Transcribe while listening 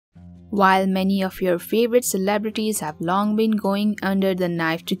While many of your favorite celebrities have long been going under the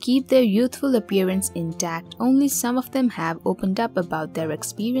knife to keep their youthful appearance intact, only some of them have opened up about their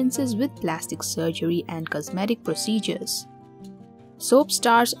experiences with plastic surgery and cosmetic procedures. Soap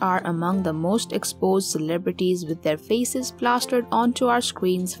stars are among the most exposed celebrities, with their faces plastered onto our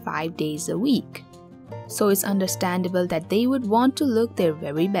screens 5 days a week. So it's understandable that they would want to look their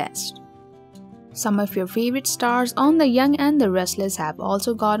very best. Some of your favorite stars on The Young and the Restless have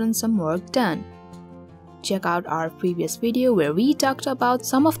also gotten some work done. Check out our previous video where we talked about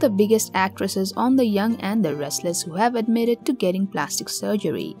some of the biggest actresses on The Young and the Restless who have admitted to getting plastic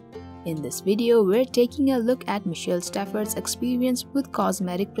surgery. In this video, we're taking a look at Michelle Stafford's experience with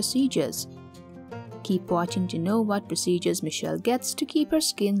cosmetic procedures. Keep watching to know what procedures Michelle gets to keep her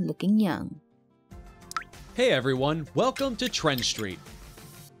skin looking young. Hey everyone, welcome to Trend Street.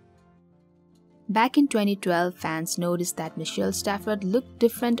 Back in 2012, fans noticed that Michelle Stafford looked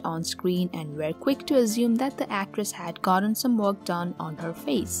different on screen and were quick to assume that the actress had gotten some work done on her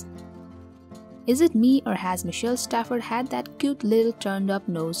face. "Is it me, or has Michelle Stafford had that cute little turned-up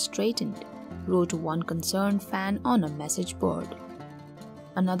nose straightened?" wrote one concerned fan on a message board.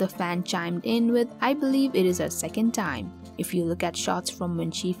 Another fan chimed in with, "I believe it is her second time. If you look at shots from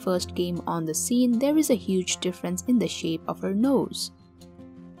when she first came on the scene, there is a huge difference in the shape of her nose."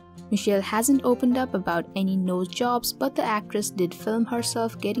 Michelle hasn't opened up about any nose jobs, but the actress did film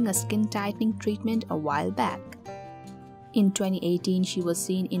herself getting a skin tightening treatment a while back. In 2018, she was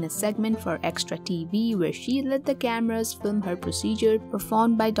seen in a segment for Extra TV where she let the cameras film her procedure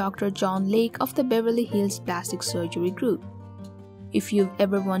performed by Dr. John Lake of the Beverly Hills Plastic Surgery Group. If you've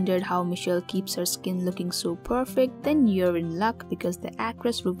ever wondered how Michelle keeps her skin looking so perfect, then you're in luck because the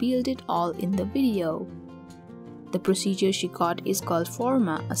actress revealed it all in the video. The procedure she got is called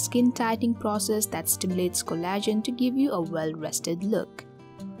Forma, a skin tightening process that stimulates collagen to give you a well-rested look.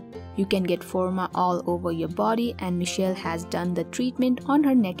 You can get Forma all over your body, and Michelle has done the treatment on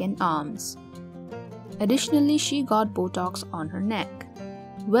her neck and arms. Additionally, she got Botox on her neck.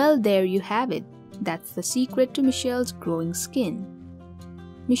 Well, there you have it. That's the secret to Michelle's growing skin.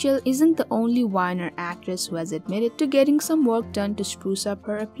 Michelle isn't the only Weiner actress who has admitted to getting some work done to spruce up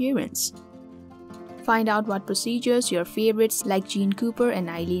her appearance. Find out what procedures your favorites like Gene Cooper and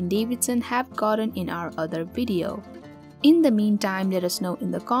Eileen Davidson have gotten in our other video. In the meantime, let us know in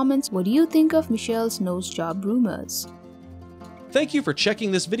the comments what you think of Michelle's nose job rumors. Thank you for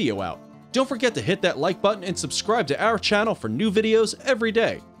checking this video out. Don't forget to hit that like button and subscribe to our channel for new videos every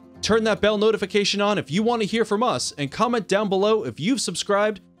day. Turn that bell notification on if you want to hear from us, and comment down below if you've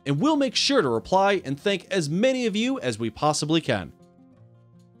subscribed, and we'll make sure to reply and thank as many of you as we possibly can.